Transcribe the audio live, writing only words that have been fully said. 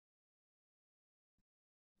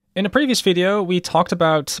In a previous video, we talked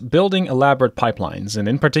about building elaborate pipelines, and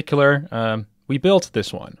in particular, we built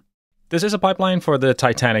this one. This is a pipeline for the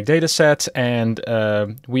Titanic dataset, and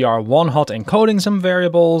we are one-hot encoding some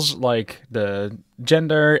variables like the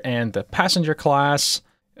gender and the passenger class.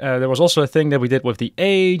 There was also a thing that we did with the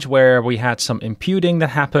age, where we had some imputing that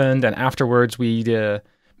happened, and afterwards we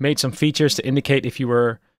made some features to indicate if you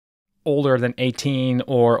were older than 18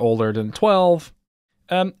 or older than 12.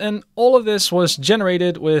 And all of this was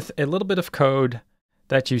generated with a little bit of code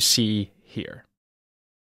that you see here.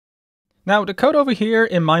 Now, the code over here,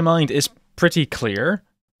 in my mind, is pretty clear.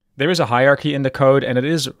 There is a hierarchy in the code, and it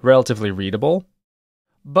is relatively readable.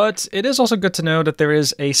 But it is also good to know that there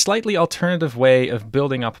is a slightly alternative way of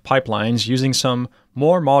building up pipelines using some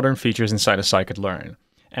more modern features inside of scikit-learn.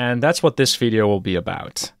 And that's what this video will be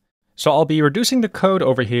about. So I'll be reducing the code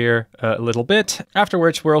over here a little bit, after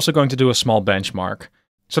which we're also going to do a small benchmark.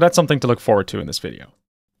 So that's something to look forward to in this video.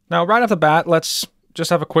 Now, right off the bat, let's just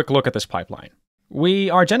have a quick look at this pipeline. We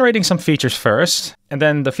are generating some features first, and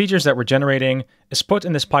then the features that we're generating is put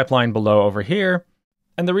in this pipeline below over here.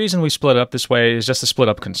 And the reason we split it up this way is just a split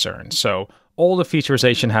up concern. So all the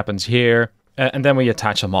featurization happens here, and then we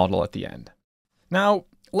attach a model at the end. Now,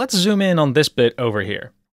 let's zoom in on this bit over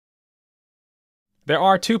here. There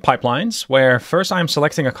are two pipelines where first I'm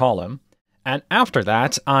selecting a column, and after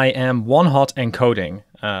that I am one-hot encoding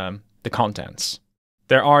the contents.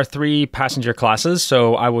 There are 3 passenger classes,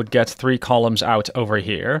 so I would get 3 columns out over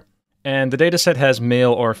here. And the dataset has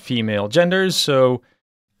male or female genders, so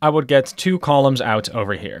I would get 2 columns out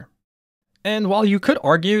over here. And while you could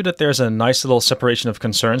argue that there's a nice little separation of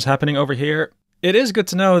concerns happening over here, it is good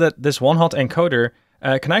to know that this one-hot encoder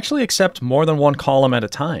can actually accept more than 1 column at a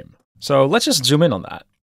time. So let's just zoom in on that.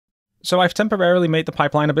 So I've temporarily made the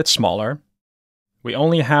pipeline a bit smaller. We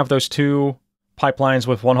only have those 2 pipelines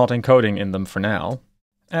with one-hot encoding in them for now.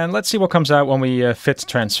 And let's see what comes out when we fit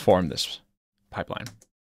transform this pipeline.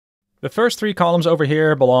 The first 3 columns over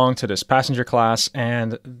here belong to this passenger class,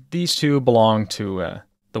 and these 2 belong to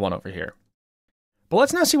the one over here. But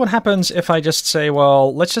let's now see what happens if I just say,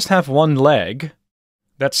 well, let's just have one leg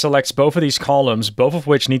that selects both of these columns, both of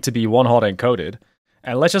which need to be one-hot encoded,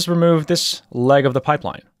 and let's just remove this leg of the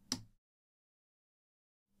pipeline.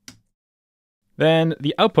 Then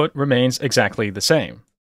the output remains exactly the same.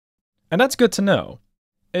 And that's good to know.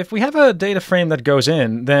 If we have a data frame that goes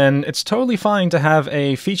in, then it's totally fine to have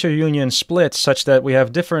a feature union split such that we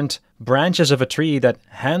have different branches of a tree that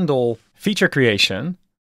handle feature creation.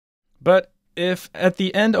 But if at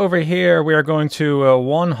the end over here we are going to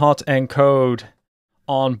one-hot encode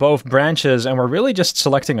on both branches and we're really just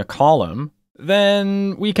selecting a column,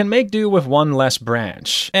 then we can make do with one less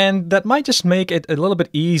branch, and that might just make it a little bit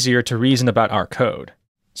easier to reason about our code.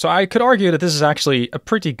 So I could argue that this is actually a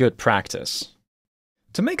pretty good practice.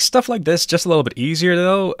 To make stuff like this just a little bit easier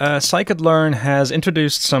though, scikit-learn has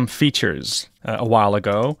introduced some features a while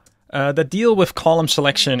ago that deal with column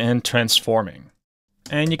selection and transforming.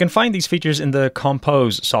 And you can find these features in the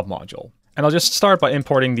compose submodule. And I'll just start by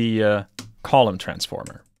importing the column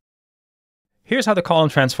transformer. Here's how the column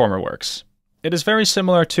transformer works. It is very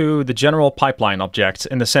similar to the general pipeline object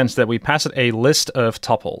in the sense that we pass it a list of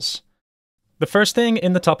tuples. The first thing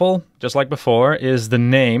in the tuple, just like before, is the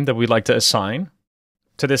name that we'd like to assign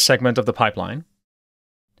to this segment of the pipeline.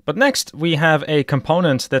 But next, we have a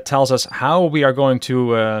component that tells us how we are going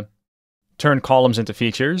to turn columns into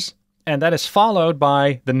features, and that is followed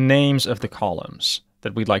by the names of the columns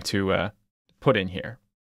that we'd like to put in here.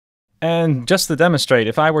 And just to demonstrate,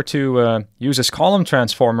 if I were to use this column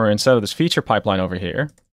transformer instead of this feature pipeline over here,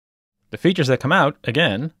 the features that come out,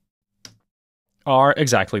 again, are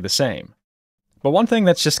exactly the same. But one thing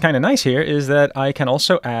that's just kind of nice here is that I can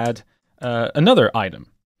also add another item.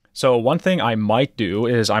 So one thing I might do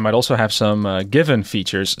is I might also have some given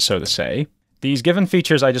features, so to say. These given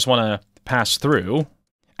features I just want to pass through,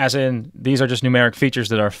 as in these are just numeric features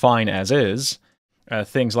that are fine as is.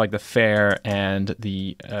 Things like the fare and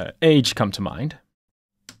the age come to mind.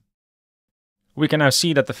 We can now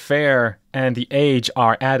see that the fare and the age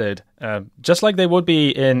are added just like they would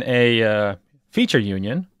be in a feature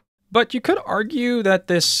union. But you could argue that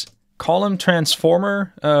this column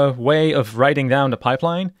transformer way of writing down the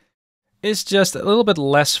pipeline is just a little bit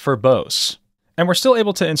less verbose. And we're still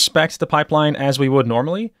able to inspect the pipeline as we would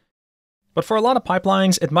normally. But for a lot of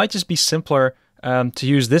pipelines, it might just be simpler to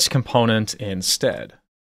use this component instead.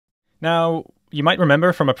 Now, you might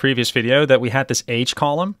remember from a previous video that we had this age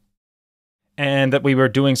column, and that we were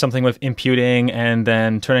doing something with imputing and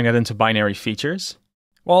then turning it into binary features.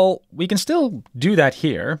 Well, we can still do that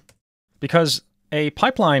here, because a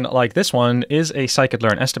pipeline like this one is a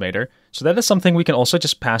scikit-learn estimator, so that is something we can also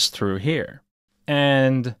just pass through here.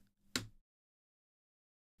 And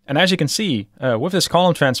as you can see, with this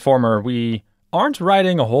column transformer, we aren't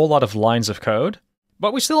writing a whole lot of lines of code,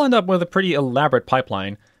 but we still end up with a pretty elaborate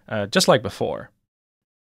pipeline, just like before.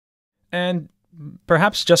 And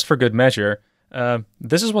perhaps just for good measure,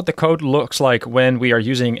 this is what the code looks like when we are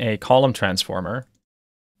using a column transformer.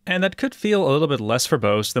 And that could feel a little bit less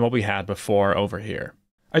verbose than what we had before over here.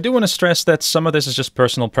 I do want to stress that some of this is just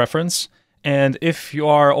personal preference, and if you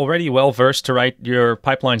are already well versed to write your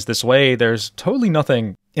pipelines this way, there's totally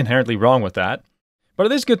nothing inherently wrong with that. But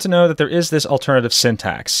it is good to know that there is this alternative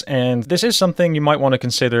syntax, and this is something you might want to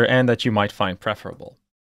consider and that you might find preferable.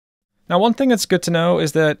 Now, one thing that's good to know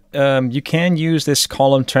is that you can use this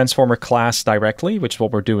column transformer class directly, which is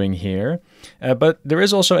what we're doing here, but there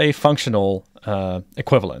is also a functional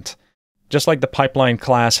equivalent. Just like the pipeline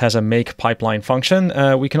class has a make pipeline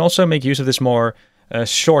function, we can also make use of this more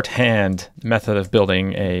shorthand method of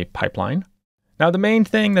building a pipeline. Now, the main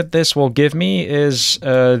thing that this will give me is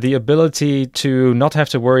the ability to not have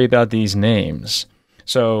to worry about these names.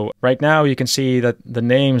 So right now you can see that the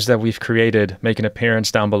names that we've created make an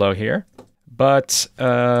appearance down below here, but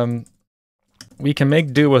we can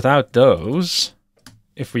make do without those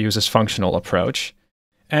if we use this functional approach.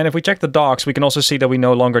 And if we check the docs, we can also see that we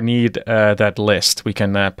no longer need that list. We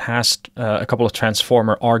can pass a couple of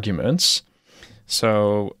transformer arguments.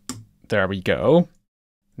 So there we go.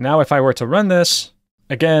 Now if I were to run this,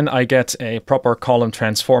 again, I get a proper column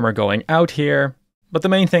transformer going out here. But the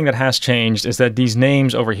main thing that has changed is that these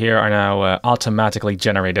names over here are now automatically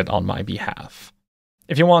generated on my behalf.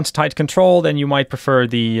 If you want tight control, then you might prefer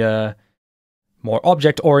the more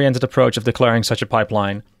object-oriented approach of declaring such a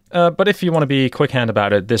pipeline. But if you want to be quick-hand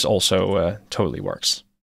about it, this also totally works.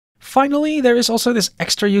 Finally, there is also this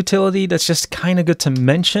extra utility that's just kind of good to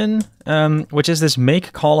mention, which is this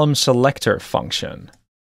make column selector function.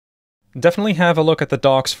 Definitely have a look at the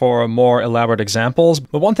docs for more elaborate examples,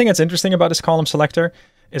 but one thing that's interesting about this column selector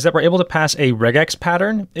is that we're able to pass a regex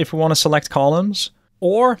pattern if we want to select columns,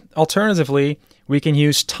 or alternatively, we can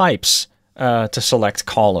use types to select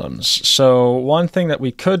columns. So one thing that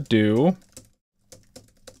we could do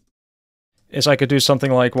is I could do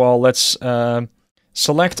something like, well, let's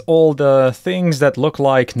select all the things that look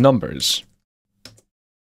like numbers.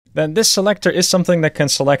 Then this selector is something that can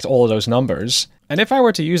select all of those numbers. And if I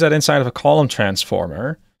were to use that inside of a column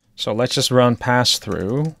transformer, so let's just run pass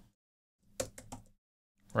through,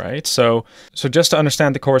 right? So just to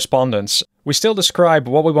understand the correspondence, we still describe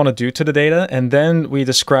what we want to do to the data, and then we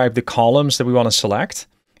describe the columns that we want to select.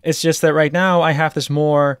 It's just that right now I have this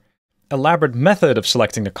more elaborate method of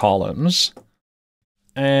selecting the columns.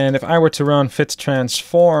 And if I were to run fit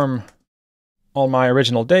transform on my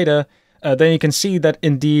original data, then you can see that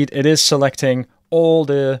indeed it is selecting all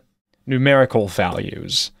the numerical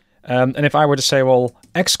values. And if I were to say, well,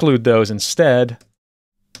 exclude those instead,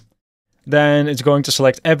 then it's going to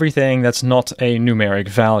select everything that's not a numeric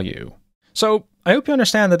value. So I hope you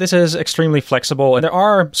understand that this is extremely flexible, and there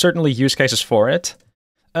are certainly use cases for it.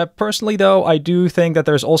 Personally, though, I do think that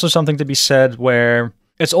there's also something to be said where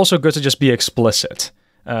it's also good to just be explicit.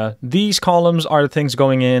 These columns are the things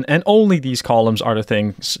going in, and only these columns are the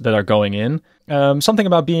things that are going in. Something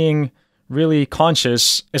about being really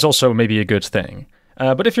conscious is also maybe a good thing.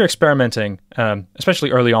 But if you're experimenting,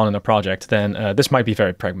 especially early on in a project, then this might be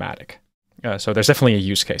very pragmatic. So there's definitely a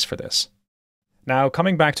use case for this. Now,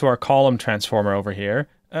 coming back to our column transformer over here,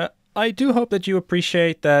 I do hope that you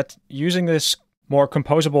appreciate that using this more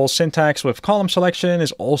composable syntax with column selection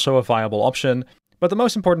is also a viable option. But the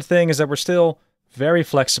most important thing is that we're still very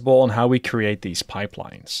flexible on how we create these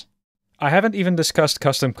pipelines. I haven't even discussed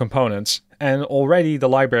custom components, and already the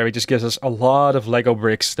library just gives us a lot of Lego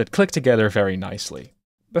bricks that click together very nicely.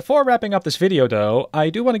 Before wrapping up this video though, I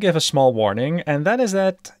do want to give a small warning, and that is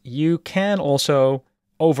that you can also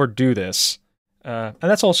overdo this. And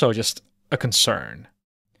that's also just a concern.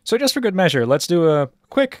 So just for good measure, let's do a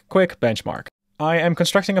quick benchmark. I am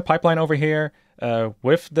constructing a pipeline over here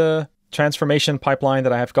with the transformation pipeline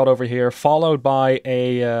that I have got over here, followed by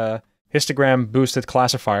a histogram boosted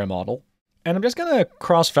classifier model. And I'm just going to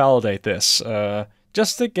cross-validate this,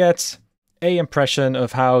 just to get an impression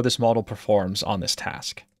of how this model performs on this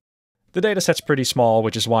task. The dataset's pretty small,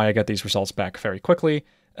 which is why I get these results back very quickly,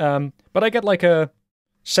 but I get like a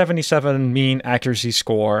 77 mean accuracy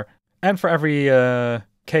score, and for every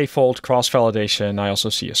k-fold cross-validation, I also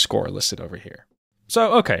see a score listed over here.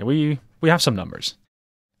 So, okay, we have some numbers.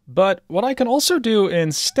 But what I can also do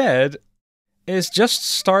instead is just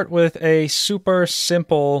start with a super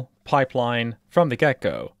simple pipeline from the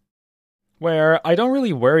get-go. where I don't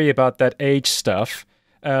really worry about that age stuff.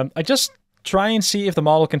 I just try and see if the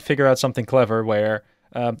model can figure out something clever where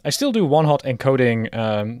I still do one-hot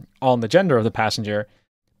encoding on the gender of the passenger,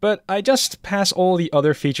 but I just pass all the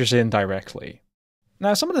other features in directly.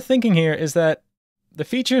 Now, some of the thinking here is that the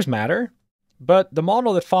features matter, but the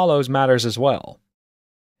model that follows matters as well.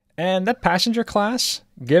 And that passenger class,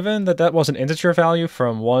 given that that was an integer value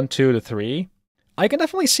from 1, 2 to 3, I can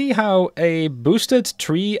definitely see how a boosted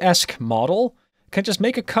tree-esque model can just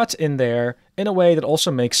make a cut in there in a way that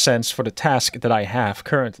also makes sense for the task that I have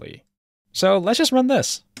currently. So let's just run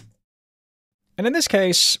this. And in this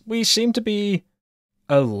case, we seem to be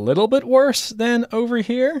a little bit worse than over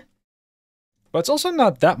here, but it's also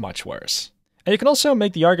not that much worse. And you can also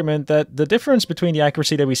make the argument that the difference between the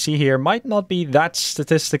accuracy that we see here might not be that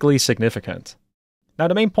statistically significant. Now,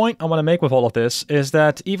 the main point I want to make with all of this is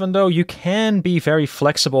that even though you can be very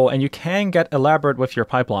flexible and you can get elaborate with your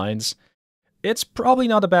pipelines, it's probably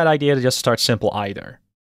not a bad idea to just start simple either.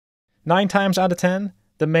 9 times out of 10,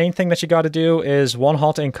 the main thing that you got to do is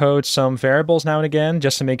one-hot encode some variables now and again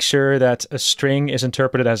just to make sure that a string is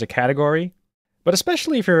interpreted as a category. But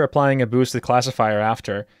especially if you're applying a boosted classifier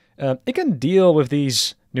after, it can deal with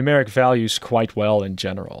these numeric values quite well in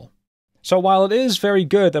general. So while it is very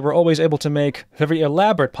good that we're always able to make very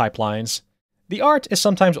elaborate pipelines, the art is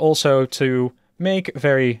sometimes also to make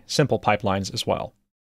very simple pipelines as well.